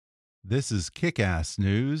This is Kick-Ass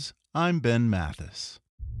News. I'm Ben Mathis.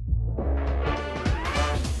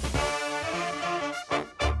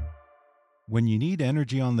 When you need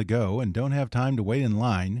energy on the go and don't have time to wait in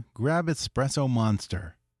line, grab Espresso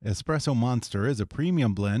Monster. Espresso Monster is a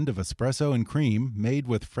premium blend of espresso and cream made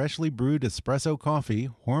with freshly brewed espresso coffee,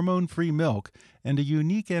 hormone-free milk, and a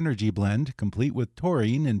unique energy blend complete with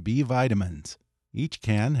taurine and B vitamins. Each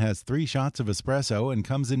can has 3 shots of espresso and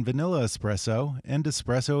comes in vanilla espresso and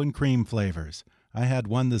espresso and cream flavors. I had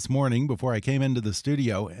one this morning before I came into the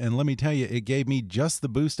studio, and let me tell you, it gave me just the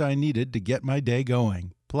boost I needed to get my day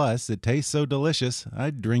going. Plus, it tastes so delicious,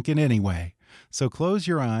 I'd drink it anyway. So close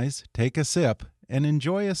your eyes, take a sip, and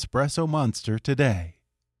enjoy Espresso Monster today.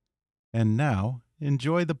 And now,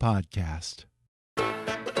 enjoy the podcast.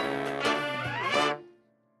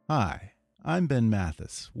 Hi. I'm Ben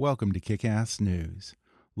Mathis. Welcome to Kick-Ass News.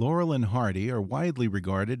 Laurel and Hardy are widely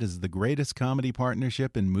regarded as the greatest comedy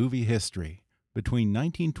partnership in movie history. Between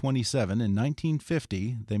 1927 and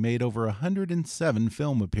 1950, they made over 107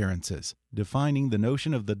 film appearances, defining the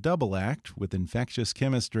notion of the double act with infectious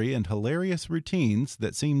chemistry and hilarious routines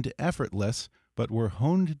that seemed effortless but were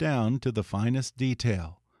honed down to the finest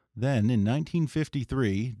detail. Then, in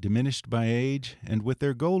 1953, diminished by age, and with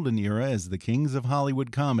their golden era as the kings of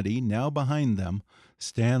Hollywood comedy now behind them,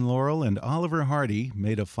 Stan Laurel and Oliver Hardy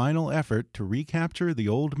made a final effort to recapture the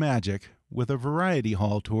old magic with a variety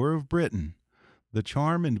hall tour of Britain. The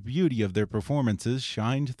charm and beauty of their performances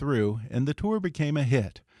shined through, and the tour became a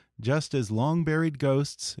hit, just as long-buried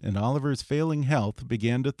ghosts and Oliver's failing health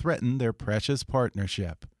began to threaten their precious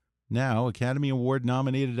partnership. Now, Academy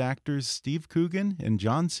Award-nominated actors Steve Coogan and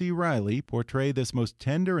John C. Reilly portray this most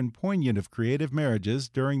tender and poignant of creative marriages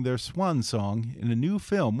during their swan song in a new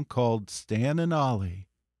film called Stan and Ollie.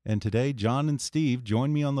 And today, John and Steve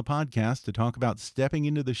join me on the podcast to talk about stepping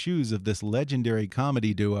into the shoes of this legendary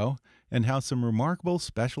comedy duo and how some remarkable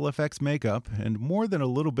special effects makeup and more than a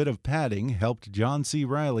little bit of padding helped John C.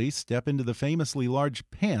 Reilly step into the famously large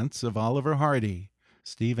pants of Oliver Hardy.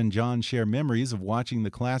 Steve and John share memories of watching the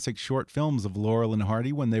classic short films of Laurel and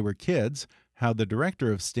Hardy when they were kids, how the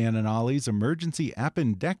director of Stan and Ollie's emergency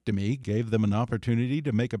appendectomy gave them an opportunity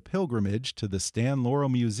to make a pilgrimage to the Stan Laurel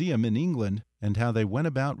Museum in England, and how they went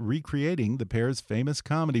about recreating the pair's famous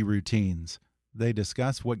comedy routines. They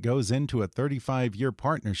discuss what goes into a 35-year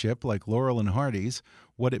partnership like Laurel and Hardy's,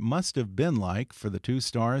 what it must have been like for the two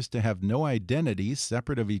stars to have no identity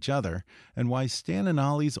separate of each other, and why Stan and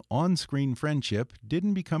Ollie's on-screen friendship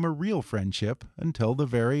didn't become a real friendship until the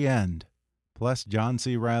very end. Plus, John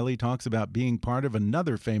C. Reilly talks about being part of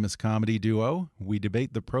another famous comedy duo. We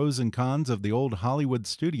debate the pros and cons of the old Hollywood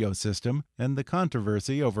studio system and the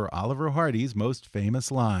controversy over Oliver Hardy's most famous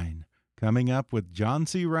line. Coming up with John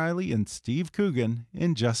C. Reilly and Steve Coogan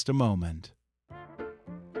in just a moment.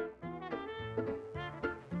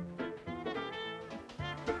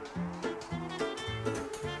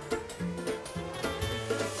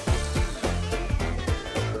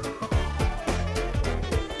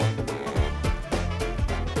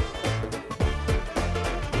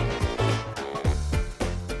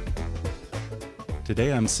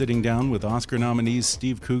 Today I'm sitting down with Oscar nominees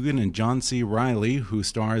Steve Coogan and John C. Reilly, who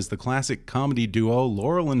star as the classic comedy duo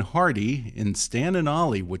Laurel and Hardy in Stan and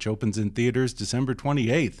Ollie, which opens in theaters December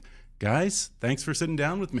 28th. Guys, thanks for sitting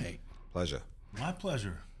down with me. Pleasure. My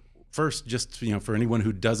pleasure. First, just for anyone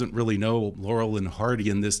who doesn't really know Laurel and Hardy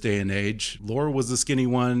in this day and age, Laurel was the skinny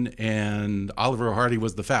one and Oliver Hardy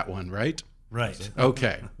was the fat one, right? Right.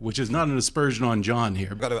 Okay, which is not an aspersion on John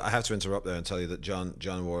here. I have to interrupt there and tell you that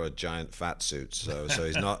John wore a giant fat suit, so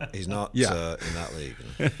he's not Yeah. in that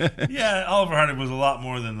league. Yeah, Oliver Hardy was a lot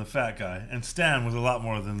more than the fat guy, and Stan was a lot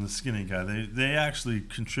more than the skinny guy. They actually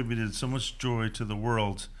contributed so much joy to the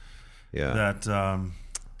world that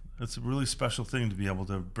it's a really special thing to be able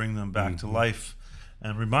to bring them back to life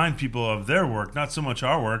and remind people of their work, not so much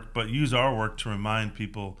our work, but use our work to remind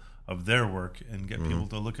people of their work and get people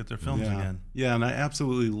to look at their films again. Yeah, and I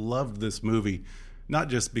absolutely loved this movie, not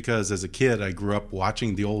just because as a kid I grew up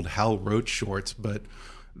watching the old Hal Roach shorts, but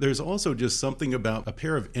there's also just something about a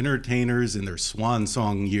pair of entertainers in their swan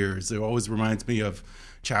song years. It always reminds me of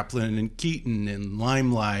Chaplin and Keaton and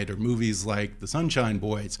Limelight or movies like The Sunshine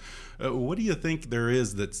Boys. What do you think there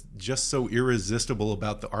is that's just so irresistible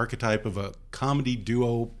about the archetype of a comedy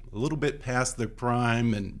duo a little bit past their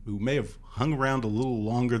prime and who may have hung around a little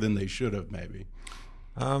longer than they should have, maybe?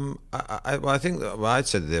 I think that, I'd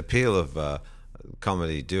say the appeal of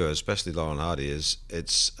comedy duo, especially Laurel and Hardy, is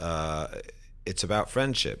it's about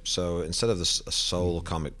friendship. So instead of a sole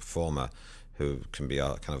comic performer who can be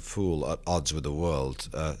a kind of fool at odds with the world,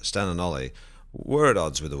 Stan and Ollie were at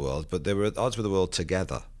odds with the world, but they were at odds with the world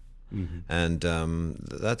together. And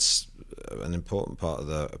that's an important part of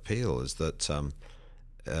the appeal, is that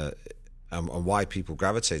and why people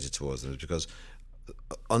gravitated towards them is because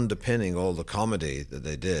underpinning all the comedy that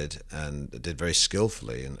they did, and did very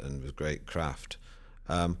skillfully and with great craft,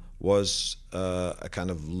 was a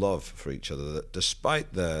kind of love for each other, that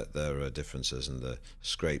despite their differences and the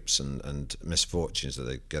scrapes and misfortunes that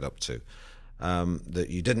they get up to, that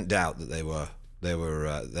you didn't doubt that they were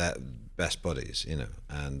their best buddies,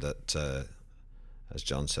 and that, as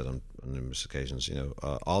John said on numerous occasions,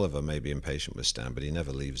 Oliver may be impatient with Stan, but he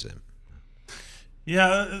never leaves him.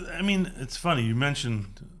 Yeah, I mean, it's funny you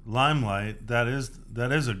mentioned Limelight. That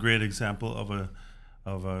is a great example of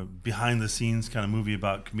a behind the scenes kind of movie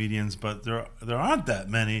about comedians, but there aren't that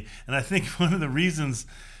many. And I think one of the reasons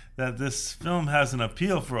that this film has an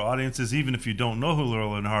appeal for audiences, even if you don't know who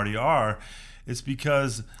Laurel and Hardy are, is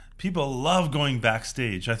because people love going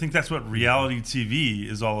backstage. I think that's what reality TV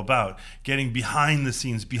is all about, getting behind the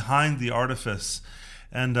scenes, behind the artifice.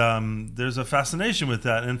 And there's a fascination with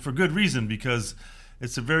that, and for good reason, because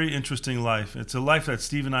it's a very interesting life. It's a life that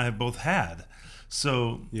Steve and I have both had.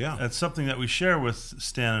 So it's something that we share with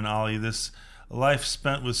Stan and Ollie, this life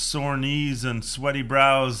spent with sore knees and sweaty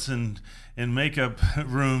brows and in makeup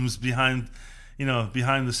rooms behind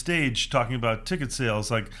the stage, talking about ticket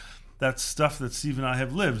sales. Like, that's stuff that Steve and I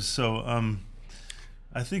have lived. So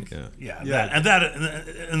I think, and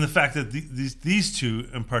the fact that these two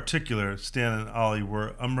in particular, Stan and Ollie,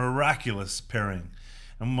 were a miraculous pairing.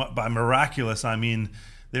 And by miraculous, I mean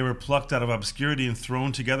they were plucked out of obscurity and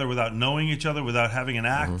thrown together without knowing each other, without having an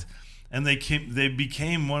act, and they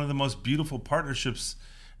became one of the most beautiful partnerships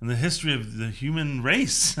in the history of the human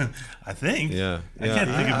race. I think. I can't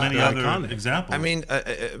think of many other examples. I mean,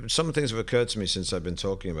 some things have occurred to me since I've been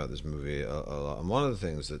talking about this movie a lot. And one of the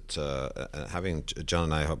things that having John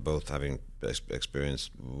and I have both having experience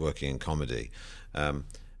working in comedy, and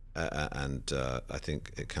I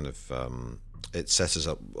think it kind of it sets us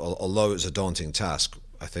up. Although it's a daunting task,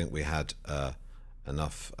 I think we had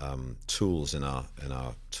enough tools in our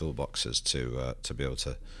toolboxes to be able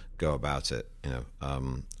to go about it,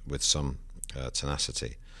 with some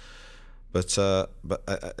tenacity. But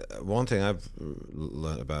one thing I've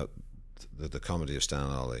learned about the comedy of Stan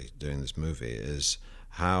and Ollie doing this movie is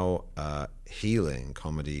how healing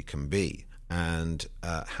comedy can be, and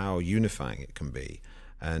how unifying it can be.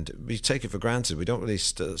 And we take it for granted. We don't really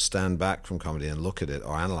stand back from comedy and look at it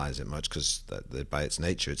or analyze it much, because by its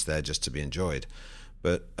nature, it's there just to be enjoyed.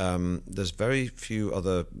 But there's very few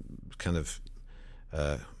other kind of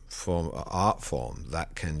art form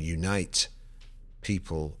that can unite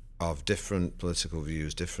people of different political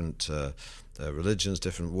views, different religions,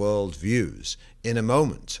 different world views in a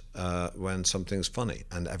moment when something's funny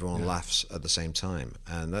and everyone laughs at the same time.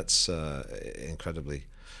 And that's incredibly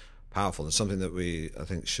powerful, and something that I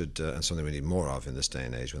think should, and something we need more of in this day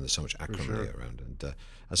and age when there's so much acrimony around, and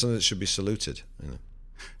something that should be saluted.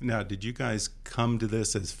 Now, did you guys come to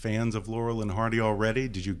this as fans of Laurel and Hardy already?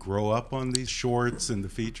 Did you grow up on these shorts and the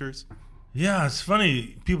features? Yeah, it's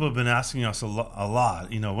funny. People have been asking us a lot.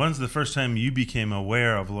 When's the first time you became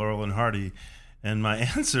aware of Laurel and Hardy? And my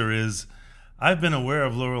answer is, I've been aware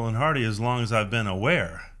of Laurel and Hardy as long as I've been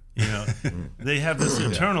aware. They have this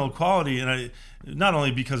eternal quality, and not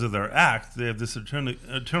only because of their act, they have this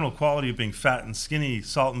eternal quality of being fat and skinny,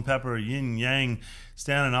 salt and pepper, yin yang.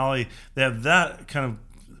 Stan and Ollie, they have that kind of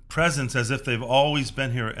presence as if they've always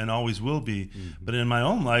been here and always will be. But in my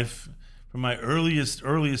own life, from my earliest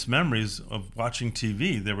memories of watching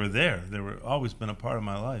TV, they were there. They were always been a part of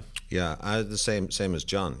my life. Yeah, the same as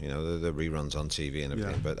John. The reruns on TV and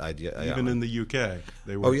everything. But even in the UK,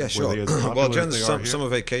 they were. Oh yeah, sure. Well, during summer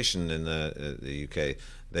vacation in the UK,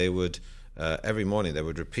 they would every morning they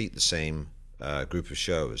would repeat the same group of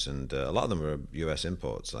shows, and a lot of them were US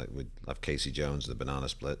imports. Like we'd have Casey Jones, the Banana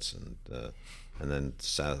Splits, and then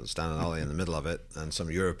Stan and Ollie in the middle of it, and some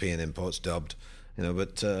European imports dubbed.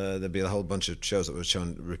 But there'd be a whole bunch of shows that were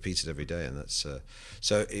shown repeated every day, and that's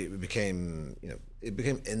so it became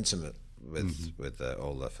intimate with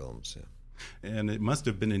all their films. Yeah. And it must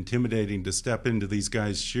have been intimidating to step into these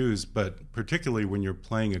guys' shoes, but particularly when you're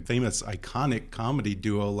playing a famous, iconic comedy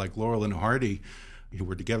duo like Laurel and Hardy, who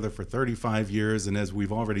were together for 35 years, and as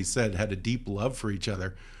we've already said, had a deep love for each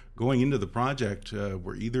other. Going into the project,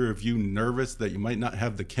 were either of you nervous that you might not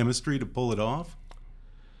have the chemistry to pull it off?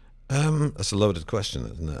 That's a loaded question,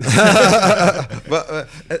 isn't it? But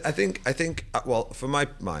I think. Well, for my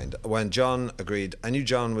mind, when John agreed, I knew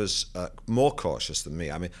John was more cautious than me.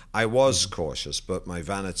 I mean, I was cautious, but my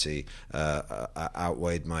vanity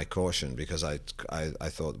outweighed my caution because I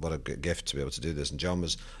thought, what a gift to be able to do this. And John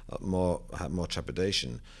was had more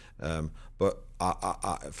trepidation. But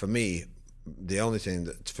for me, the only thing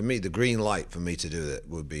the green light for me to do it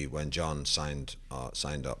would be when John signed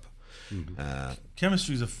up. Mm-hmm.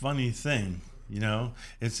 Chemistry is a funny thing, you know.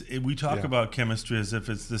 We talk about chemistry as if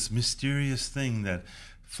it's this mysterious thing that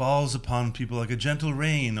falls upon people like a gentle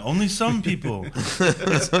rain. Only some people.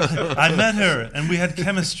 I met her, and we had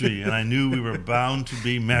chemistry, and I knew we were bound to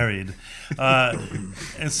be married.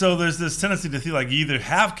 And so there's this tendency to feel like you either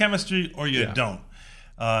have chemistry or you don't.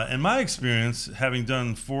 In my experience, having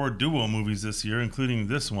done 4 duo movies this year, including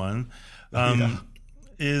this one,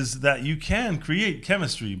 is that you can create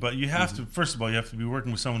chemistry, but you have to, first of all, you have to be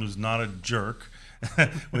working with someone who's not a jerk,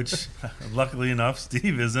 which luckily enough,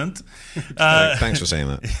 Steve isn't. Thanks for saying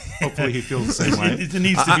that. Hopefully he feels the same way. It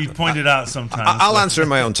needs to be pointed out sometimes. I'll answer in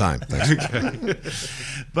my own time. Thanks.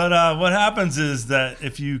 But what happens is that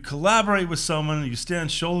if you collaborate with someone, you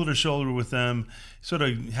stand shoulder to shoulder with them, sort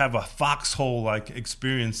of have a foxhole-like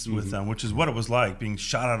experience with them, which is what it was like, being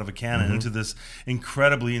shot out of a cannon into this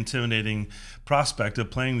incredibly intimidating prospect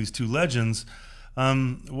of playing these 2 legends.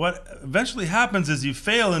 What eventually happens is you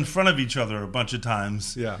fail in front of each other a bunch of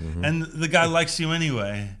times, and the guy likes you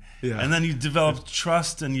anyway. Yeah. And then you develop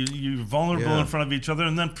trust, and you're vulnerable in front of each other,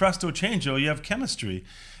 and then presto changeo, you have chemistry.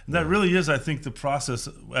 And that really is, I think, the process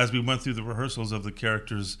as we went through the rehearsals of the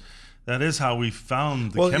characters. That is how we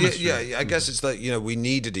found the chemistry. Yeah, I guess it's like, we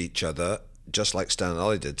needed each other, just like Stan and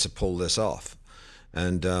Ollie did, to pull this off.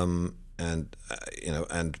 And when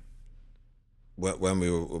we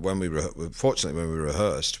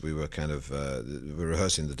rehearsed, we were kind of we were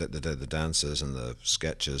rehearsing the dances and the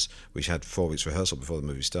sketches. We had 4 weeks rehearsal before the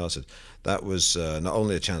movie started. That was not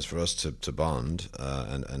only a chance for us to bond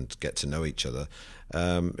and get to know each other.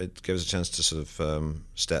 It gave us a chance to sort of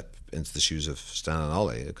step into the shoes of Stan and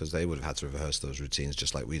Ollie, because they would have had to rehearse those routines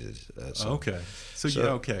just like we did. So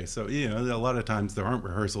a lot of times there aren't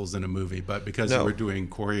rehearsals in a movie, but because you were doing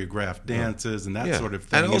choreographed dances and that sort of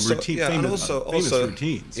thing, and also, famous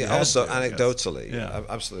routines. Yeah, also anecdotally,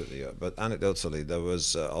 absolutely. But anecdotally, there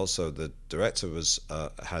was also the director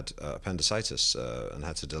had appendicitis and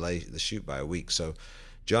had to delay the shoot by a week. So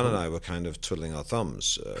John and I were kind of twiddling our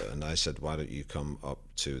thumbs, and I said, "Why don't you come up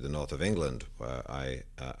to the north of England, where I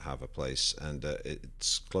have a place, and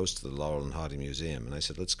it's close to the Laurel and Hardy Museum?" And I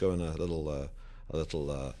said, "Let's go on a little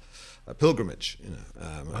pilgrimage,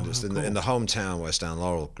 just in the hometown where Stan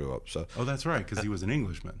Laurel grew up." So, that's right, because he was an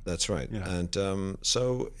Englishman. That's right, yeah. And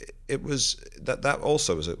so it was that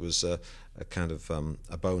also was a kind of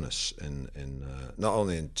a bonus in not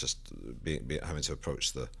only in just having to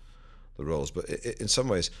approach the roles, but in some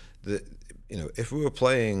ways, if we were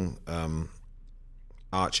playing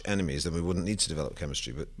arch enemies, then we wouldn't need to develop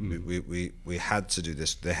chemistry. But we had to do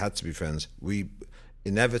this. They had to be friends. We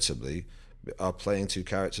inevitably are playing 2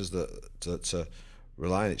 characters that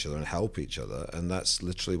rely on each other and help each other, and that's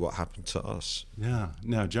literally what happened to us. Yeah.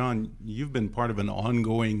 Now, John, you've been part of an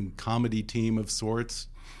ongoing comedy team of sorts.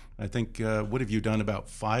 I think, what have you done, about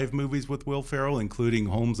 5 movies with Will Ferrell, including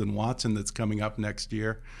Holmes and Watson that's coming up next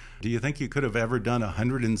year. Do you think you could have ever done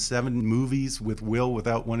 107 movies with Will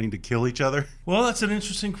without wanting to kill each other? Well, that's an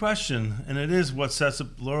interesting question, and it is what sets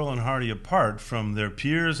Laurel and Hardy apart from their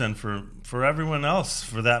peers and for everyone else,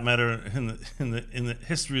 for that matter, in the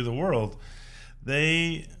history of the world.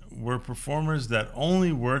 They were performers that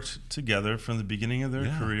only worked together from the beginning of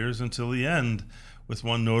their careers until the end, with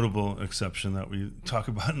one notable exception that we talk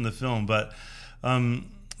about in the film. But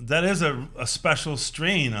that is a special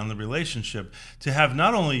strain on the relationship, to have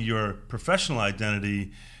not only your professional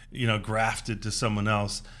identity, grafted to someone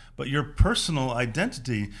else, but your personal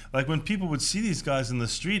identity. Like when people would see these guys in the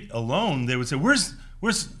street alone, they would say, Where's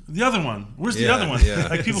the other one? Where's the other one? Yeah.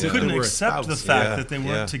 Like people couldn't accept the fact that they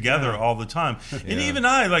weren't together all the time. And even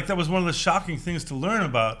that was one of the shocking things to learn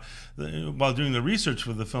about while doing the research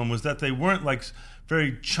for the film, was that they weren't like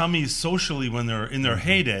very chummy socially when they're in their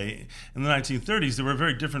heyday. In the 1930s, they were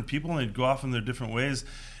very different people, and they'd go off in their different ways.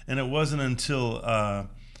 And it wasn't until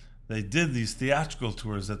they did these theatrical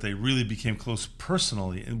tours that they really became close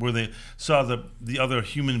personally, and where they saw the other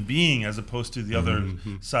human being as opposed to the other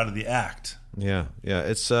side of the act. Yeah.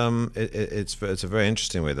 It's a very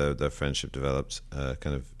interesting way their friendship developed,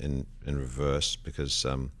 kind of in reverse, because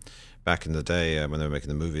back in the day when they were making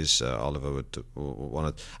the movies, Oliver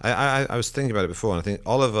wanted. I was thinking about it before, and I think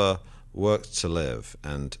Oliver worked to live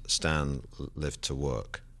and Stan lived to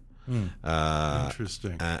work.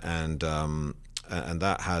 Interesting. And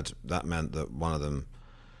that meant that one of them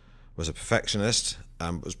was a perfectionist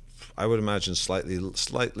and was, I would imagine,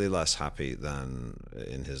 slightly less happy than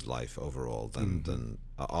in his life overall than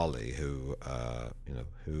Ollie, who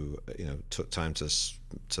took time to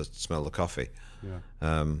smell the coffee.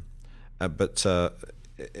 But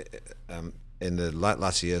in the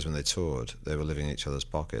latter years when they toured, they were living in each other's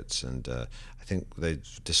pockets, and I think they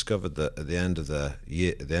discovered that at the end of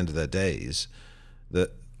their days,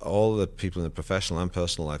 that all the people in the professional and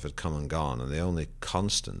personal life had come and gone, and the only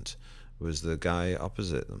constant was the guy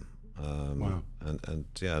opposite them. Wow. And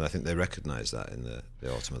I think they recognized that in the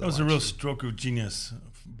autumn of that was a real stroke of genius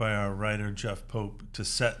by our writer Jeff Pope to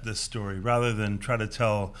set this story rather than try to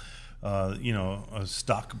tell a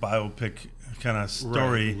stock biopic kind of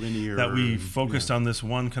story, linear, that we focused on this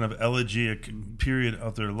one kind of elegiac period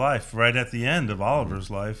of their life right at the end of Oliver's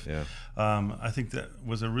life. I think that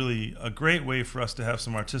was a great way for us to have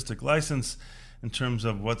some artistic license in terms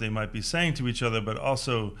of what they might be saying to each other, but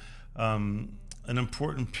also an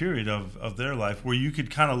important period of their life where you could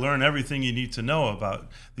kind of learn everything you need to know about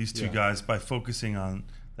these two guys by focusing on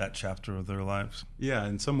that chapter of their lives. Yeah,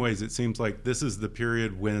 in some ways it seems like this is the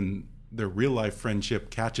period when their real-life friendship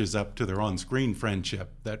catches up to their on-screen friendship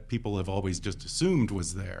that people have always just assumed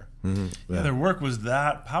was there. Yeah, their work was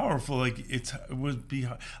that powerful. Like it would be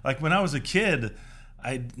like when I was a kid,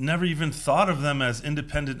 I never even thought of them as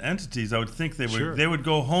independent entities. I would think they would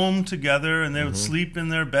go home together and they would sleep in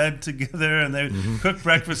their bed together and they would cook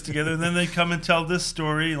breakfast together, and then they'd come and tell this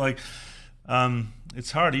story. Like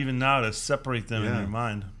it's hard even now to separate them in your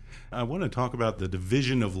mind. I want to talk about the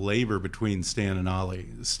division of labor between Stan and Ollie.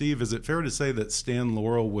 Steve, is it fair to say that Stan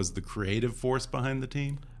Laurel was the creative force behind the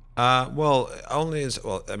team? I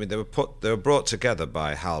mean, they were brought together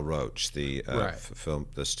by Hal Roach, the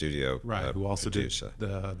studio who also producer.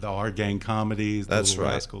 did the Our Gang comedies, the Little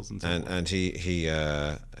Rascals, and so on. And he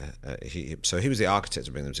was the architect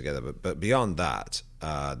to bring them together. But beyond that,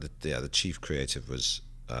 the chief creative was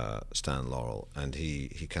Stan Laurel, and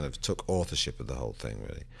he kind of took authorship of the whole thing,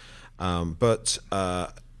 really. They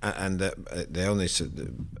only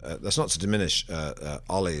that's not to diminish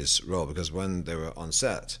Ollie's role, because when they were on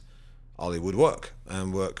set, Ollie would work,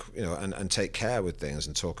 and take care with things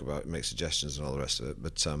and talk about, make suggestions and all the rest of it.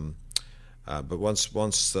 But once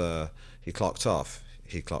he clocked off,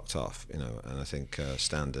 and I think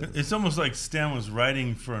Stan didn't. It's almost like Stan was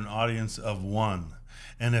writing for an audience of one.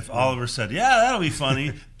 And if Oliver said, "Yeah, that'll be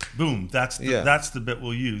funny," boom, that's the bit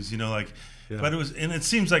we'll use. But it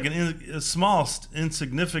seems like a small,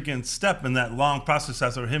 insignificant step in that long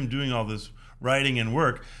process of him doing all this writing and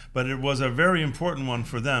work. But it was a very important one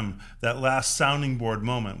for them. That last sounding board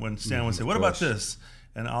moment when Stan would say, "What about this?"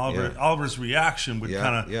 And Oliver's reaction would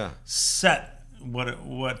kind of set what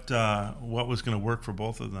was going to work for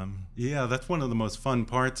both of them. Yeah, that's one of the most fun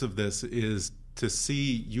parts of this is to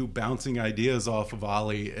see you bouncing ideas off of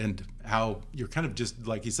Ollie and how you're kind of just,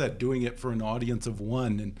 like you said, doing it for an audience of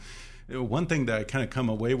one. And one thing that I kind of come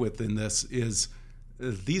away with in this is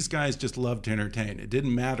these guys just loved to entertain. It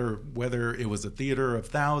didn't matter whether it was a theater of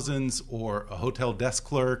thousands or a hotel desk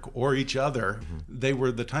clerk or each other. They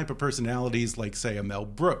were the type of personalities like, say, a Mel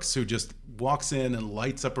Brooks, who just walks in and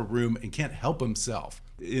lights up a room and can't help himself.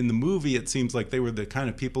 In the movie, it seems like they were the kind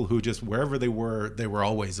of people who just, wherever they were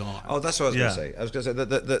always on. Oh, that's what I was going to say. I was going to say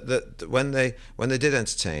that when they did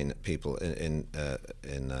entertain people if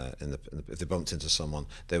they bumped into someone,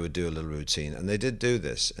 they would do a little routine, and they did do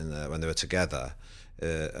this when they were together.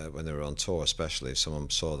 When they were on tour, especially if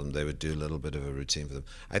someone saw them, they would do a little bit of a routine for them.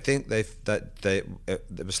 I think it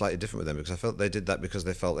was slightly different with them, because I felt they did that because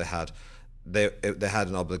they felt they had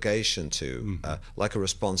an obligation to, like a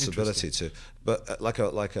responsibility to, but like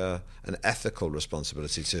an ethical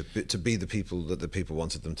responsibility to be the people that the people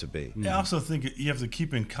wanted them to be. I also think you have to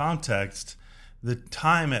keep in context the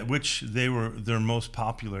time at which they're most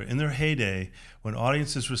popular. In their heyday, when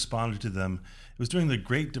audiences responded to them, it was during the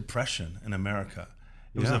Great Depression in America.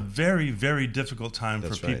 It was a very, very difficult time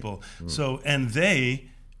for people. So, and they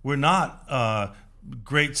were not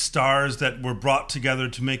great stars that were brought together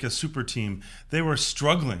to make a super team. They were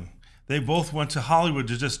struggling. They both went to Hollywood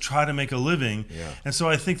to just try to make a living. And so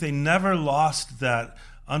I think they never lost that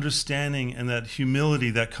understanding and that humility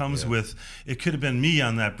that comes with, it could have been me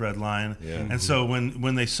on that breadline. And so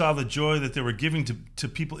when they saw the joy that they were giving to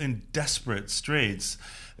people in desperate straits,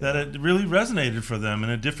 that it really resonated for them in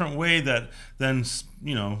a different way than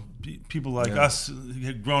people like us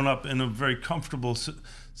had grown up in a very comfortable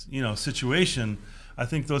situation. I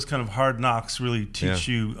think those kind of hard knocks really teach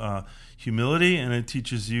you humility, and it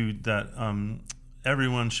teaches you that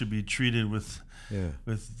everyone should be treated with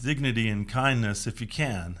with dignity and kindness if you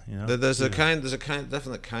can. There's a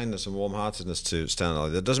definite kindness and warm-heartedness to Stan and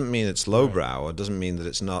Ollie. That doesn't mean it's lowbrow, or doesn't mean that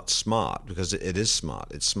it's not smart, because it is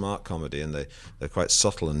smart. It's smart comedy, and they're quite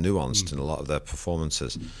subtle and nuanced in a lot of their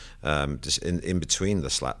performances, just in between the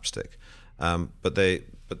slapstick. But they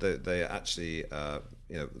actually,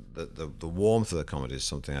 the warmth of the comedy is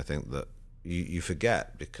something I think that you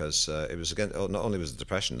forget, because it was not only was the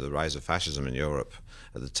Depression, the rise of fascism in Europe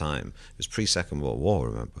at the time. It was pre-Second World War,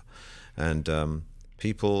 remember, and there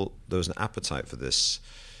was an appetite for this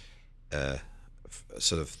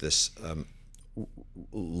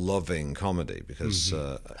loving comedy, because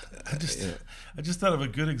I just thought of a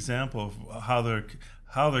good example of how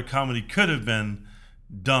their comedy could have been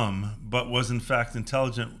dumb but was in fact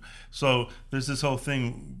intelligent. So there's this whole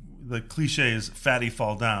thing, the cliche is fatty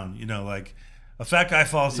fall down, like a fat guy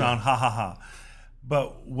falls down, ha ha ha.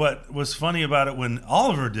 But what was funny about it when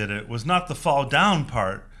Oliver did it was not the fall down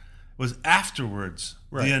part, was afterwards.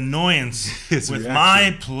 Right. The annoyance with reaction.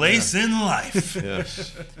 My place in life.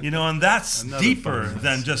 And that's another deeper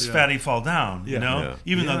than just fatty fall down,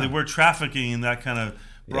 Even though they were trafficking in that kind of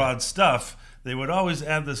broad stuff, they would always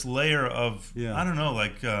add this layer of, I don't know,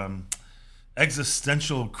 like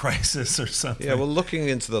existential crisis or something. Yeah, well, looking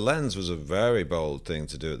into the lens was a very bold thing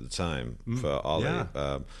to do at the time for Ollie,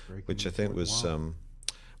 which I think was...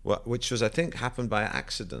 I think happened by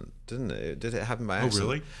accident, didn't it? Did it happen by accident? Oh,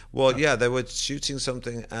 really? Well, they were shooting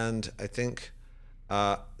something, and I think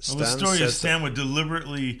Stan would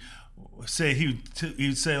deliberately say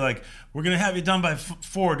he'd say, like, we're going to have you done by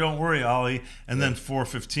 4, don't worry, Ollie, and then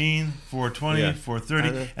 4:15, 4:20,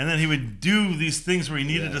 4:30, and then he would do these things where he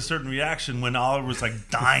needed a certain reaction when Oliver was like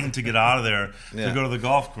dying to get out of there to go to the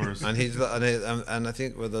golf course. And I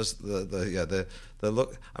think with those the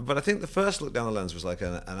look, but I think the first look down the lens was like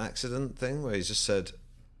an accident thing where he just said,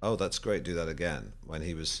 "Oh, that's great, do that again," when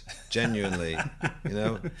he was genuinely,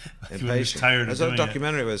 impatient. He was tired of There's a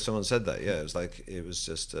documentary where someone said that. Yeah, it was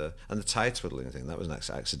just, and the tie twiddling thing, that was an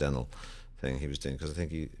accidental thing he was doing, because I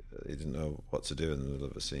think he didn't know what to do in the middle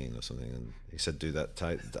of a scene or something, and he said, "Do that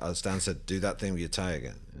tie." Stan said, "Do that thing with your tie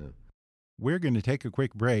again." We're going to take a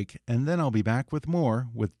quick break, and then I'll be back with more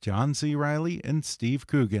with John C. Reilly and Steve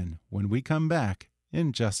Coogan when we come back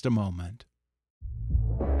in just a moment.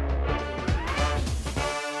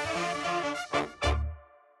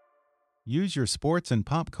 Use your sports and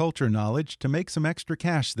pop culture knowledge to make some extra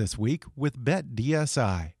cash this week with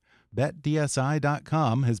BetDSI.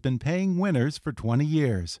 BetDSI.com has been paying winners for 20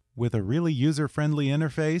 years. With a really user-friendly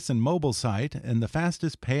interface and mobile site and the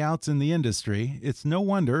fastest payouts in the industry, it's no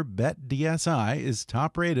wonder BetDSI is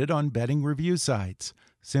top-rated on betting review sites.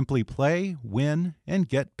 Simply play, win, and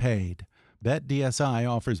get paid. BetDSI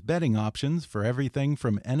offers betting options for everything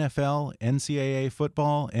from NFL, NCAA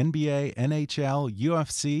football, NBA, NHL,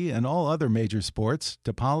 UFC, and all other major sports,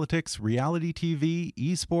 to politics, reality TV,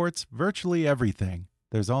 esports, virtually everything.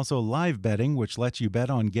 There's also live betting, which lets you bet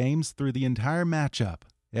on games through the entire matchup,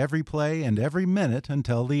 every play and every minute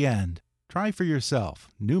until the end. Try for yourself.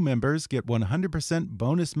 New members get 100%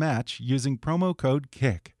 bonus match using promo code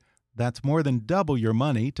KICK. That's more than double your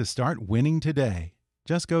money to start winning today.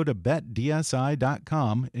 Just go to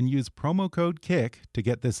BetDSI.com and use promo code KICK to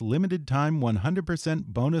get this limited-time 100%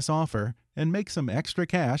 bonus offer and make some extra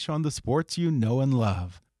cash on the sports you know and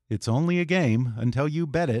love. It's only a game until you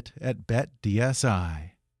bet it at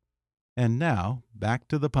BetDSI. And now, back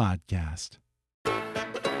to the podcast.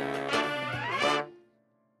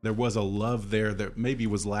 There was a love there that maybe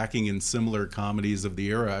was lacking in similar comedies of the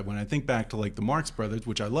era. When I think back to like the Marx Brothers,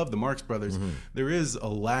 which I love the Marx Brothers, there is a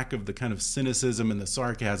lack of the kind of cynicism and the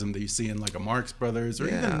sarcasm that you see in like a Marx Brothers or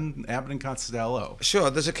even Abbott and Costello. Sure,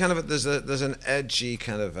 there's a kind of there's an edgy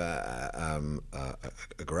kind of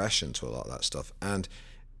aggression to a lot of that stuff, and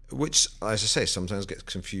which, as I say, sometimes gets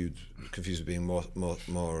confused with being more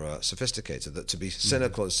sophisticated. That to be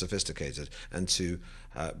cynical is sophisticated, and to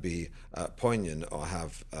be poignant or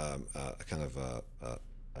have a kind of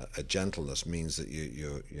a gentleness means that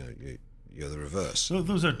you're the reverse. So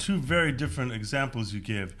those are two very different examples you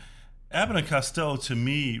gave. Abbott and Costello, to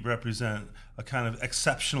me, represent a kind of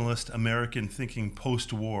exceptionalist American thinking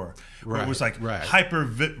post-war, where it was like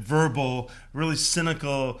hyper-verbal, really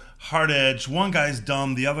cynical, hard-edged. One guy's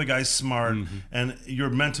dumb, the other guy's smart, and you're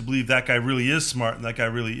meant to believe that guy really is smart and that guy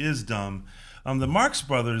really is dumb. The Marx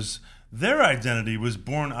Brothers, their identity was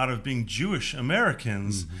born out of being Jewish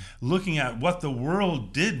Americans, looking at what the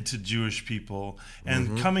world did to Jewish people,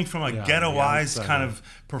 and coming from a ghettoized kind of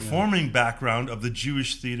performing background of the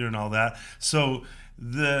Jewish theater and all that. So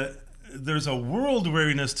there's a world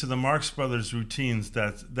weariness to the Marx Brothers routines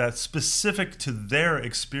that's specific to their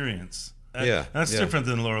experience. That's different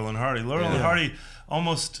than Laurel and Hardy. Laurel and Hardy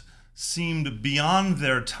almost seemed beyond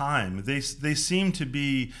their time. They seem to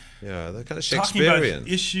be they're kind of talking about Shakespearean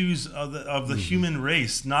issues of the human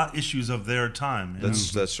race, not issues of their time.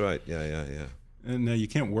 That's right. Yeah. And you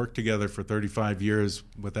can't work together for 35 years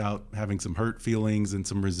without having some hurt feelings and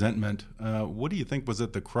some resentment. What do you think was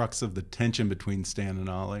at the crux of the tension between Stan and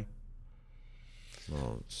Ollie?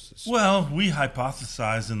 Well, we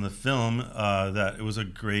hypothesized in the film that it was a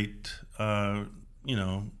great,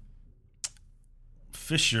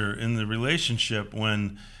 fissure in the relationship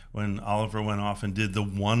when Oliver went off and did the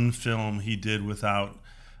one film he did without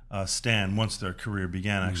Stan once their career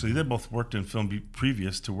began. Actually, they both worked in film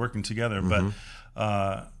previous to working together. But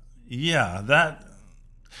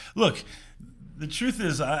look, the truth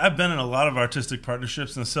is I've been in a lot of artistic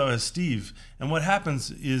partnerships, and so has Steve. And what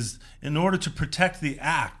happens is, in order to protect the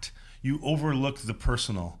act, you overlook the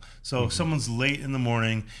personal. So if someone's late in the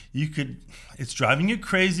morning, it's driving you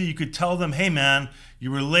crazy. You could tell them, hey man,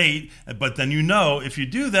 you were late, but then if you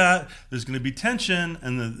do that, there's going to be tension,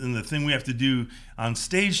 and the thing we have to do on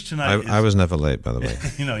stage tonight. I was never late, by the way.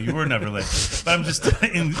 You were never late. But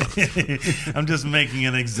I'm just making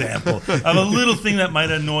an example of a little thing that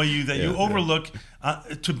might annoy you that you overlook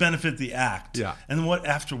to benefit the act. Yeah. And what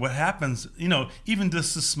happens, even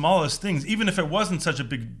just the smallest things, even if it wasn't such a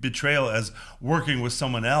big betrayal as working with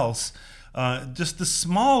someone else. Just the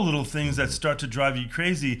small little things that start to drive you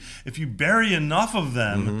crazy, if you bury enough of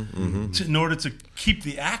them in order to keep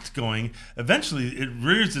the act going, eventually it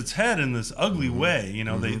rears its head in this ugly way.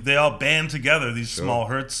 They all band together, these small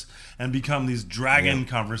hurts, and become these dragon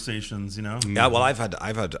conversations. Yeah, well, I've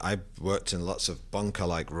worked in lots of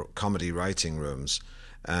bunker-like comedy writing rooms,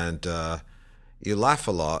 and you laugh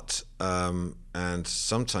a lot, and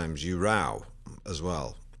sometimes you row as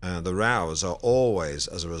well. And the rows are always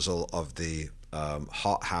as a result of the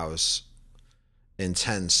hothouse,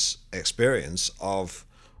 intense experience of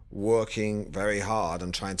working very hard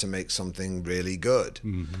and trying to make something really good.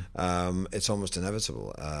 It's almost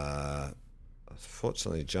inevitable.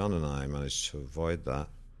 Fortunately, John and I managed to avoid that.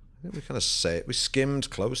 I think we kind of we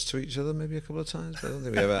skimmed close to each other maybe a couple of times, but I don't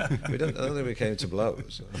think I don't think we came to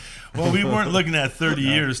blows. Well, we weren't looking at 30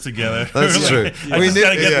 years together. That's true. I just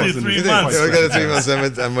got to get through 3 months. We got 3 months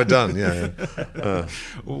and we're done.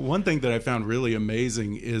 One thing that I found really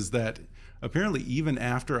amazing is that apparently even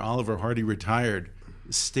after Oliver Hardy retired,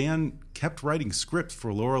 Stan kept writing scripts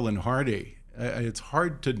for Laurel and Hardy. It's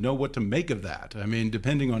hard to know what to make of that. I mean,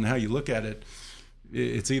 depending on how you look at it,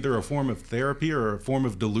 it's either a form of therapy or a form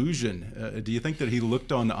of delusion. Do you think that he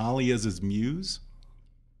looked on Ollie as his muse?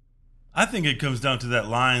 I think it comes down to that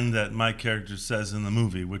line that my character says in the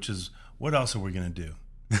movie, which is, what else are we going to do?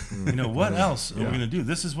 What else are we going to do?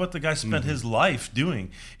 This is what the guy spent his life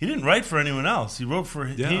doing. He didn't write for anyone else. He wrote for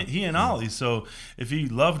he and Ollie. So if he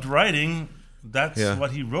loved writing, that's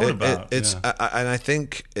what he wrote about. And I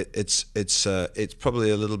think it's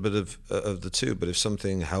probably a little bit of the two. But if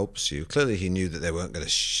something helps you, clearly he knew that they weren't going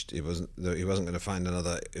to. He wasn't going to find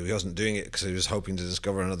another. He wasn't doing it because he was hoping to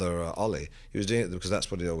discover another Ollie. He was doing it because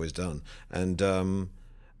that's what he'd always done. And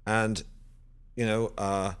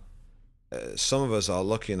some of us are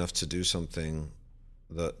lucky enough to do something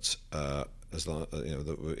that as long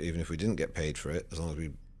even if we didn't get paid for it, as long as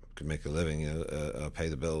we could make a living, pay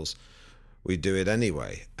the bills. We do it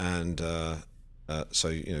anyway, and do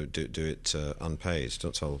it unpaid.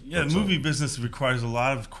 Don't tell. Yeah, the movie business requires a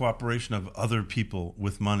lot of cooperation of other people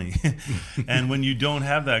with money, and when you don't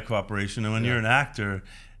have that cooperation, and when you're an actor,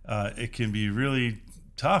 it can be really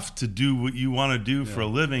tough to do what you want to do for a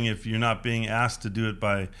living if you're not being asked to do it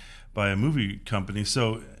by a movie company.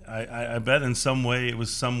 So I bet in some way it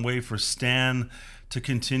was some way for Stan to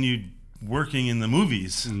continue working in the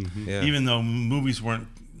movies, even though movies weren't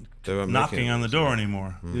knocking on the door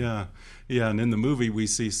anymore. Yeah, and in the movie we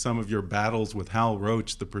see some of your battles with Hal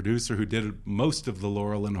Roach, the producer who did most of the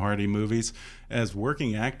Laurel and Hardy movies. As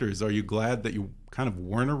working actors, are you glad that you kind of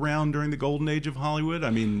weren't around during the golden age of Hollywood?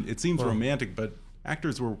 I mean, it seems romantic, but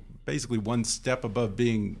actors were basically one step above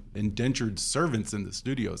being indentured servants in the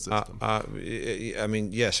studio system. I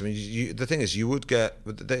mean, yes. I mean, the thing is, you would get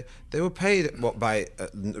they were paid by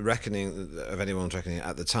reckoning of anyone's reckoning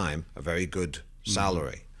at the time a very good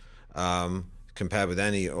salary. Compared with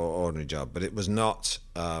any ordinary job, but it was not.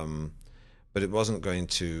 But it wasn't going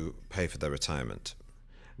to pay for their retirement,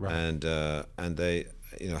 right. And they,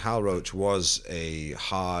 Hal Roach was a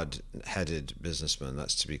hard-headed businessman.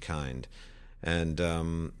 That's to be kind, and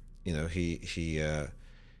he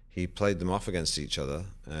played them off against each other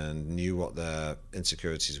and knew what their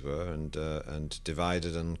insecurities were, and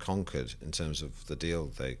divided and conquered in terms of the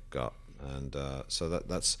deal they got, and so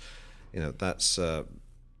that's. that's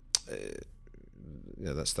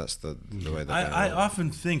that's the way that I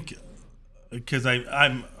often think, because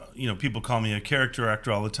I'm people call me a character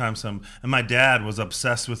actor all the time. And my dad was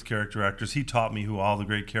obsessed with character actors. He taught me who all the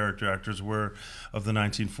great character actors were of the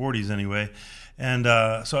 1940s, anyway. And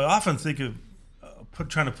so I often think of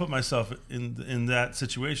trying to put myself in that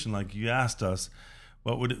situation, like you asked us.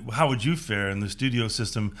 How would you fare in the studio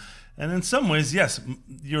system? And in some ways, yes,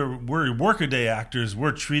 we're workaday actors.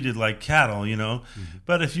 We're treated like cattle,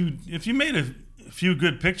 But if you made a few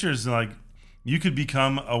good pictures, like, you could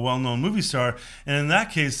become a well-known movie star. And in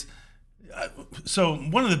that case, so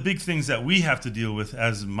one of the big things that we have to deal with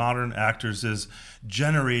as modern actors is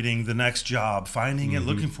generating the next job, finding it,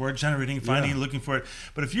 looking for it, generating, finding it, looking for it.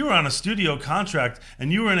 But if you were on a studio contract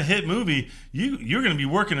and you were in a hit movie, you're going to be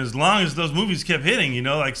working as long as those movies kept hitting,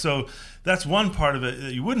 so that's one part of it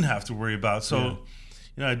that you wouldn't have to worry about. So,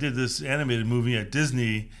 I did this animated movie at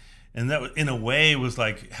Disney, and that, in a way, was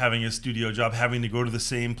like having a studio job, having to go to the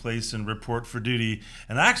same place and report for duty.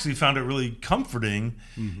 And I actually found it really comforting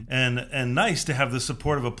and nice to have the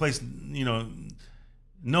support of a place,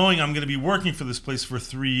 knowing I'm going to be working for this place for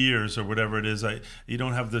 3 years or whatever it is. You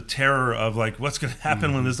don't have the terror of, like, what's going to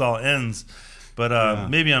happen when this all ends. But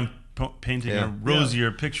maybe I'm painting a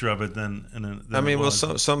rosier picture of it than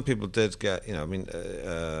some people did get,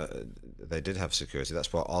 they did have security.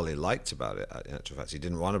 That's what Ollie liked about it. In actual fact, he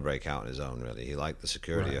didn't want to break out on his own, really. He liked the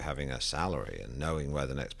security of having a salary and knowing where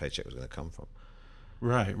the next paycheck was going to come from.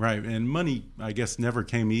 Right. And money, I guess, never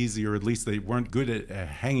came easy, or at least they weren't good at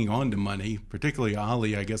hanging on to money. Particularly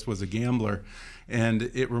Ollie, I guess, was a gambler. And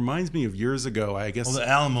it reminds me of years ago, I guess. Well, the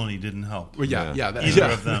alimony didn't help. Well, either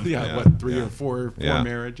of them. Three or four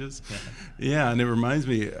marriages? Yeah, and it reminds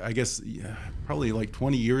me, I guess, probably like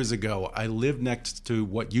 20 years ago, I lived next to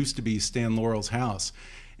what used to be Stan Laurel's house.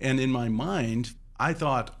 And in my mind, I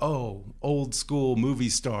thought, old school movie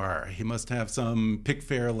star. He must have some pick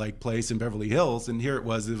fair-like place in Beverly Hills. And here it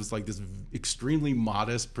was like this extremely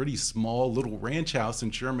modest, pretty small little ranch house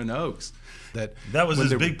in Sherman Oaks. That was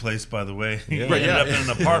his big place, by the way. He ended up in an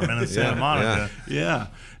apartment in Santa Monica. Yeah.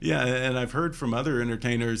 And I've heard from other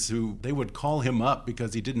entertainers who they would call him up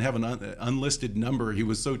because he didn't have an unlisted number. He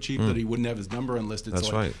was so cheap that he wouldn't have his number unlisted.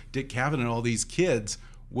 That's right. Dick Cavett and all these kids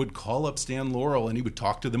would call up Stan Laurel, and he would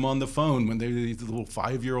talk to them on the phone when they were these little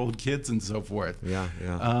 5-year-old kids and so forth. Yeah.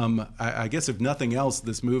 I guess if nothing else,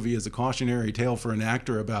 this movie is a cautionary tale for an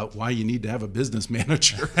actor about why you need to have a business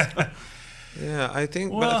manager. I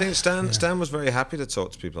think Stan was very happy to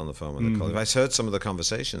talk to people on the phone when they called. I heard some of the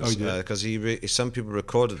conversations because some people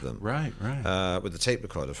recorded them, right, with the tape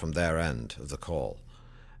recorder from their end of the call,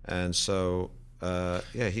 and so. At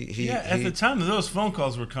the time that those phone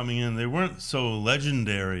calls were coming in, they weren't so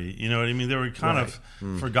legendary. You know what I mean? They were kind of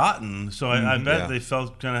forgotten. So I bet they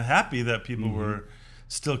felt kind of happy that people were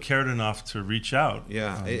still cared enough to reach out.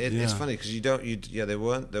 It's funny because they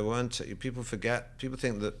weren't. People forget. People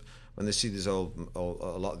think that when they see these a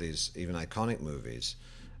lot of these even iconic movies,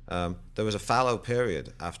 there was a fallow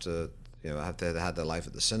period after. After they had their life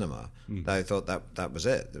at the cinema, they thought that was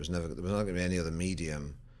it. There was not going to be any other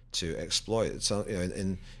medium to exploit. So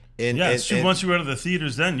it's true. Once you go to the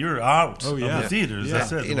theaters, then you're out of the theaters. Yeah.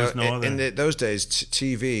 That's it. There was in those days,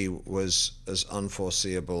 TV was as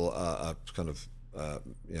unforeseeable a kind of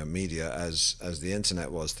media as the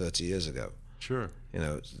internet was 30 years ago. Sure.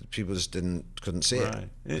 People just couldn't see it.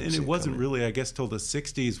 And it wasn't really, I guess, till the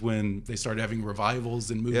 60s when they started having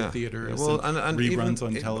revivals in movie theaters and reruns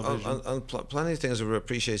on television. And plenty of things were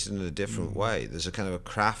appreciated in a different way. There's a kind of a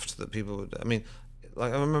craft that people would... I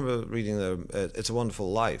remember reading It's a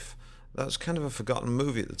Wonderful Life. That was kind of a forgotten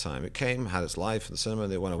movie at the time. It had its life in the cinema,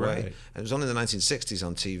 and it went away. Right. And it was only in the 1960s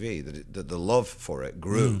on TV that the love for it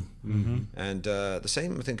grew. And the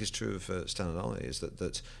same, I think, is true for Stan and Ollie, is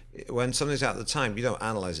that when something's out at the time, you don't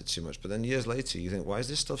analyze it too much, but then years later, you think, why is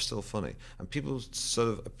this stuff still funny? And people sort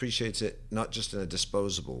of appreciate it not just in a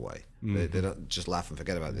disposable way. They don't just laugh and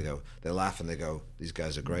forget about it. They laugh and they go, these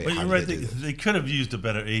guys are great. But you're right, they could have used a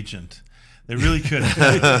better agent. They really could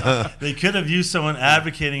have. They could have used someone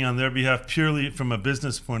advocating on their behalf purely from a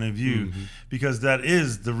business point of view, because that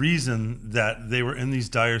is the reason that they were in these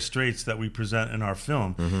dire straits that we present in our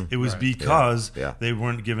film. It was because they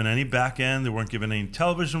weren't given any back end, they weren't given any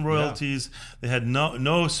television royalties, they had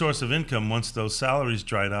no source of income once those salaries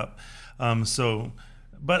dried up.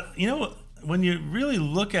 But when you really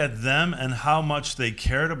look at them and how much they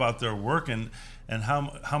cared about their work and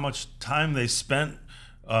how much time they spent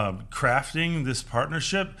crafting this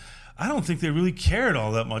partnership, I don't think they really cared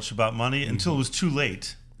all that much about money until it was too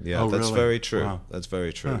late. Yeah, that's really? very true. Wow. That's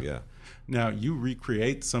very true. Yeah. Now, you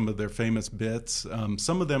recreate some of their famous bits.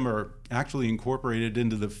 Some of them are actually incorporated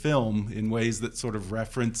into the film in ways that sort of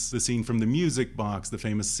reference the scene from The Music Box, the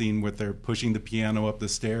famous scene where they're pushing the piano up the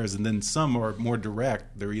stairs, and then some are more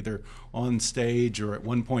direct. They're either on stage, or at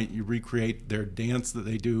one point you recreate their dance that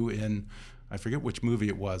they do in, I forget which movie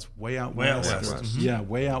it was, Way Out West. Mm-hmm. Yeah,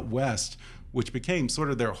 Way Out West, which became sort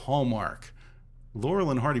of their hallmark.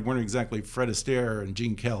 Laurel and Hardy weren't exactly Fred Astaire and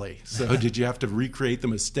Gene Kelly. So did you have to recreate the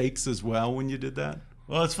mistakes as well when you did that?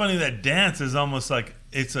 Well, it's funny that dance is almost like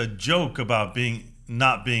it's a joke about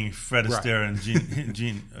not being Fred Astaire and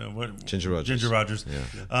Ginger Rogers. Ginger Rogers.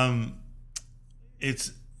 Yeah.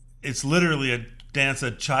 It's literally a dance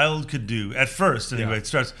a child could do at first. Anyway, It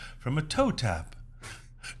starts from a toe tap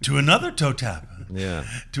to another toe tap. Yeah.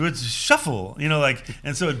 To its shuffle,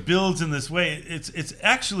 and so it builds in this way. It's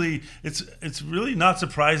actually really not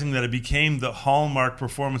surprising that it became the hallmark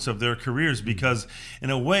performance of their careers, because in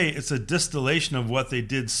a way it's a distillation of what they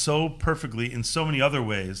did so perfectly in so many other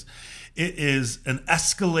ways. It is an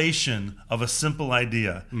escalation of a simple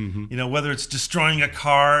idea. Mm-hmm. Whether it's destroying a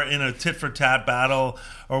car in a tit-for-tat battle,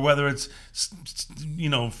 or whether it's,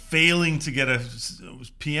 failing to get a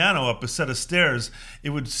piano up a set of stairs, it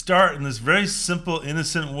would start in this very simple,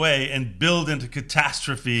 innocent way and build into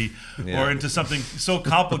catastrophe or into something so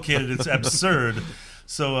complicated it's absurd.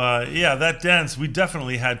 So, that dance, we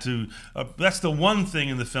definitely had to... that's the one thing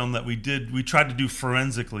in the film that we tried to do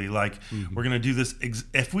forensically. Like, we're going to do this,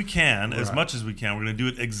 if we can, as much as we can, we're going to do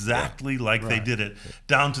it exactly like they did it,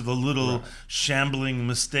 down to the little shambling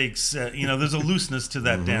mistakes. There's a looseness to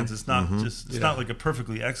that dance. It's not it's not like a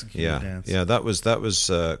perfectly executed dance. Yeah, that was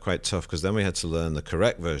quite tough, because then we had to learn the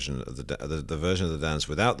correct version of the version of the dance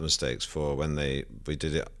without the mistakes for when we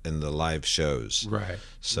did it in the live shows. Right.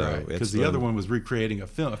 So because the other one was recreating a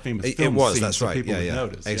famous film it was, scene, that's so right. people would Yeah,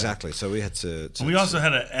 notice. exactly. So we had to we also had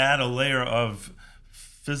to add a layer of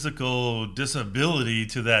physical disability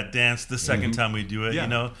to that dance the second time we do it.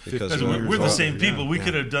 Because we're the same people. We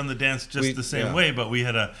could have done the dance just the same way, but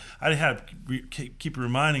I had to keep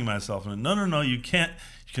reminding myself, no, you can't.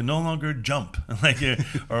 You can no longer jump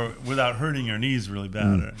or without hurting your knees really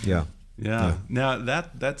bad. Yeah. Now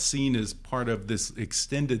that scene is part of this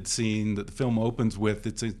extended scene that the film opens with.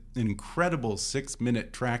 It's an incredible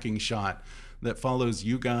 6-minute tracking shot that follows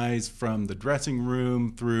you guys from the dressing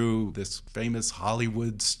room through this famous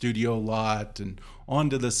Hollywood studio lot and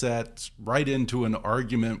onto the set, right into an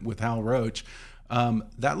argument with Hal Roach.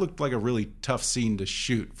 That looked like a really tough scene to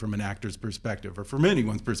shoot from an actor's perspective, or from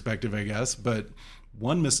anyone's perspective, I guess. But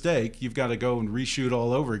one mistake, you've got to go and reshoot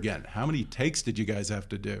all over again. How many takes did you guys have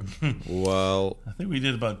to do? Well, I think we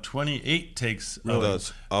did about 28 takes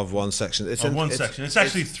of one section. It's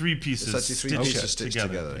actually three pieces. It's actually three pieces stitched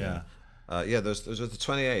together. Yeah. There was the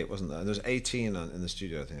 28, wasn't there? And there was 18 in the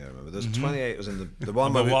studio, I think I remember. There was 28 was in the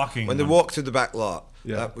one where when they walked through the back lot.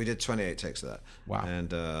 Yeah. We did 28 takes of that. Wow.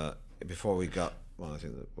 And before we got one, I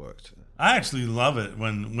think that worked. I actually love it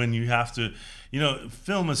when you have to,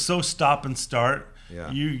 film is so stop and start. Yeah.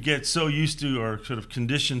 You get so used to, or sort of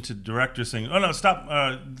conditioned to, directors saying, "Oh no, stop!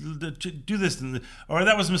 Do this," or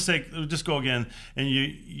 "That was a mistake. Just go again." And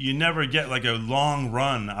you never get like a long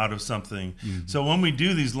run out of something. Mm-hmm. So when we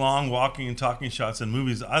do these long walking and talking shots in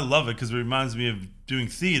movies, I love it because it reminds me of doing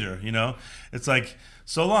theater. It's like,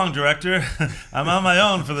 "So long, director. I'm on my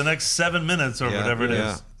own for the next 7 minutes or whatever it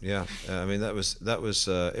is." Yeah. I mean, that was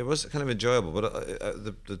it was kind of enjoyable, but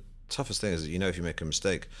the toughest thing is that if you make a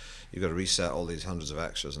mistake, you've got to reset all these hundreds of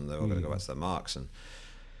extras, and they're all going to go back to their marks, and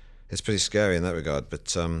it's pretty scary in that regard.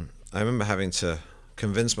 But I remember having to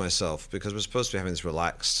convince myself, because we're supposed to be having this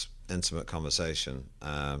relaxed, intimate conversation,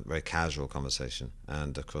 very casual conversation,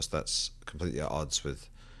 and of course that's completely at odds with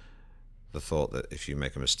the thought that if you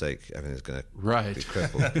make a mistake, everything's going to be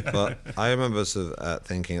crippled. But I remember sort of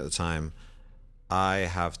thinking at the time, I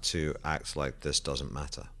have to act like this doesn't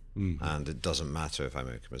matter. And it doesn't matter if I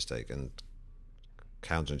make a mistake, and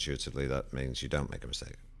counterintuitively that means you don't make a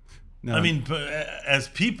mistake. No. I mean, but as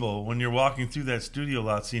people, when you're walking through that studio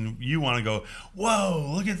lot scene, you want to go, "Whoa,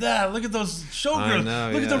 look at that, look at those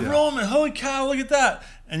showgirls, look at the Roman, holy cow, look at that."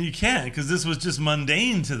 And you can't, because this was just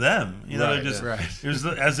mundane to them. They're just it was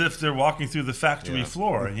as if they're walking through the factory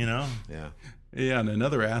floor. Yeah, and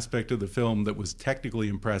another aspect of the film that was technically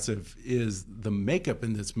impressive is the makeup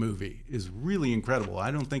in this movie is really incredible. I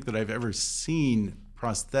don't think that I've ever seen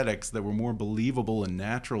prosthetics that were more believable and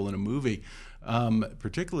natural in a movie,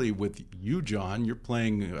 particularly with you, John. You're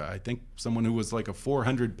playing, I think, someone who was like a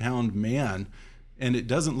 400-pound man, and it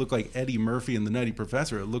doesn't look like Eddie Murphy and the Nutty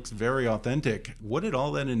Professor. It looks very authentic. What did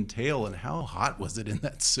all that entail, and how hot was it in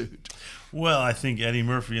that suit? Well, I think Eddie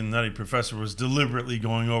Murphy and the Nutty Professor was deliberately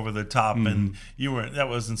going over the top, and that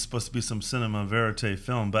wasn't supposed to be some cinema verite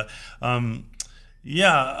film. But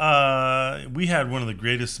we had one of the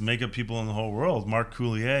greatest makeup people in the whole world, Mark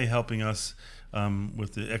Coulier, helping us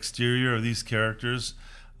with the exterior of these characters,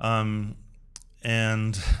 and.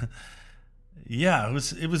 Yeah,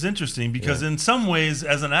 it was interesting because in some ways,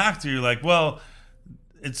 as an actor, you're like, well,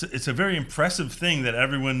 it's a very impressive thing that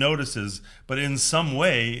everyone notices, but in some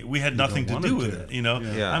way, we had nothing to do with it.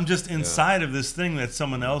 I'm just inside of this thing that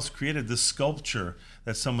someone else created, this sculpture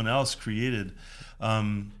that someone else created.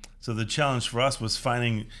 So the challenge for us was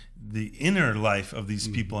finding the inner life of these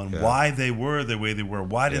people and why they were the way they were.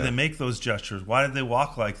 Why did they make those gestures? Why did they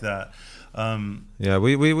walk like that?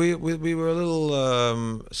 We were a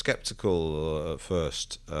little skeptical at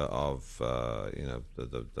first of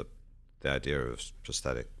the idea of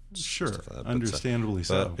prosthetic. Sure, stuff like that. understandably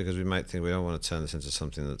so. Because we might think we don't want to turn this into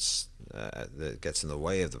something that gets in the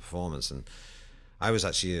way of the performance. And I was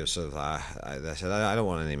actually sort of I said I don't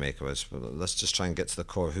want any makeup. Let's just try and get to the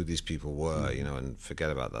core of who these people were, and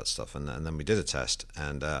forget about that stuff. And then we did a test,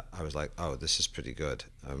 and I was like, oh, this is pretty good.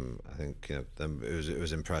 I think it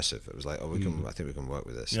was impressive. It was like, oh, I think we can work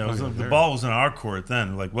with this. Yeah, the ball was in our court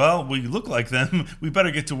then. We're like, well, we look like them. We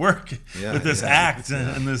better get to work with this act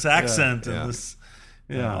and this accent and this.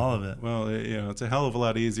 Yeah, all of it. Well, it's a hell of a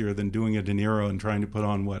lot easier than doing a De Niro and trying to put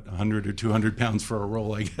on, 100 or 200 pounds for a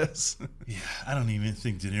role, I guess. Yeah, I don't even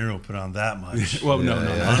think De Niro put on that much. Well, no.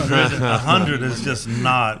 100 is just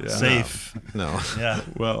not safe. No. Yeah.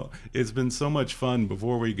 Well, it's been so much fun.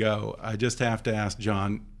 Before we go, I just have to ask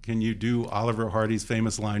John, can you do Oliver Hardy's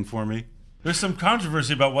famous line for me? There's some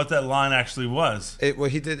controversy about what that line actually was. He never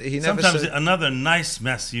Sometimes said, another nice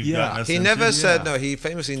mess you've gotten us He into. never said, no, he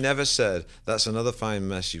famously never said, that's another fine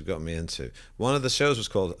mess you've got me into. One of the shows was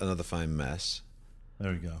called Another Fine Mess.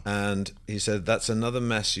 There we go. And he said, that's another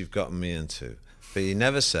mess you've gotten me into. But he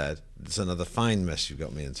never said, it's another fine mess you've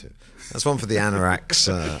got me into. That's one for the anoraks.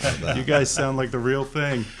 You guys sound like the real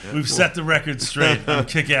thing. We've set the record straight on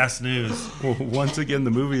Kick-Ass News. Well, once again,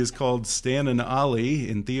 the movie is called Stan and Ollie,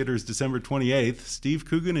 in theaters December 28th. Steve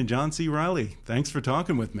Coogan and John C. Reilly, thanks for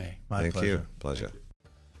talking with me. Thank you. Pleasure.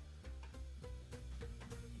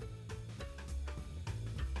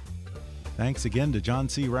 Thanks again to John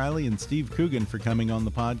C. Reilly and Steve Coogan for coming on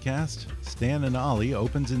the podcast. Stan and Ollie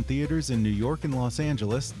opens in theaters in New York and Los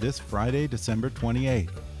Angeles this Friday, December 28th.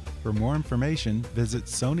 For more information, visit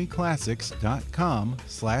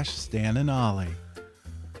sonyclassics.com/Stan and Ollie.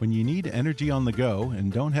 When you need energy on the go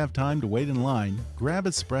and don't have time to wait in line, grab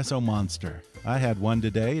Espresso Monster. I had one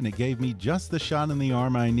today and it gave me just the shot in the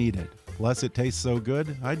arm I needed. Plus it tastes so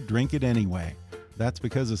good, I'd drink it anyway. That's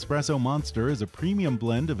because Espresso Monster is a premium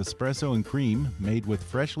blend of espresso and cream made with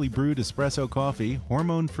freshly brewed espresso coffee,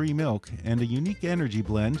 hormone-free milk, and a unique energy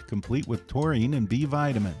blend complete with taurine and B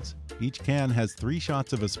vitamins. Each can has 3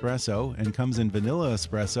 shots of espresso and comes in vanilla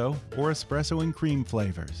espresso or espresso and cream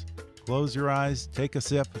flavors. Close your eyes, take a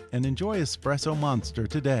sip, and enjoy Espresso Monster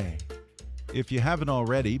today. If you haven't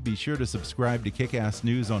already, be sure to subscribe to Kick-Ass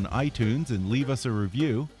News on iTunes and leave us a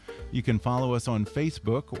review. You can follow us on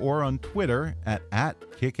Facebook or on Twitter at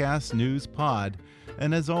 @KickassNewsPod.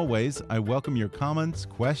 And as always, I welcome your comments,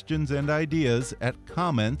 questions, and ideas at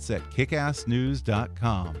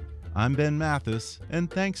comments@kickassnews.com. I'm Ben Mathis, and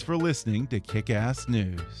thanks for listening to Kick-Ass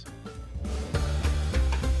News.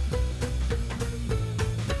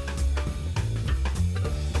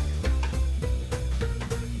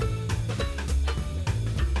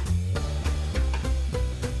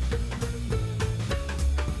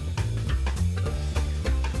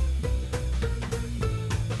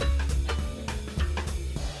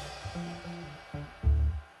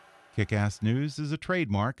 Kick-Ass News is a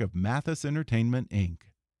trademark of Mathis Entertainment, Inc.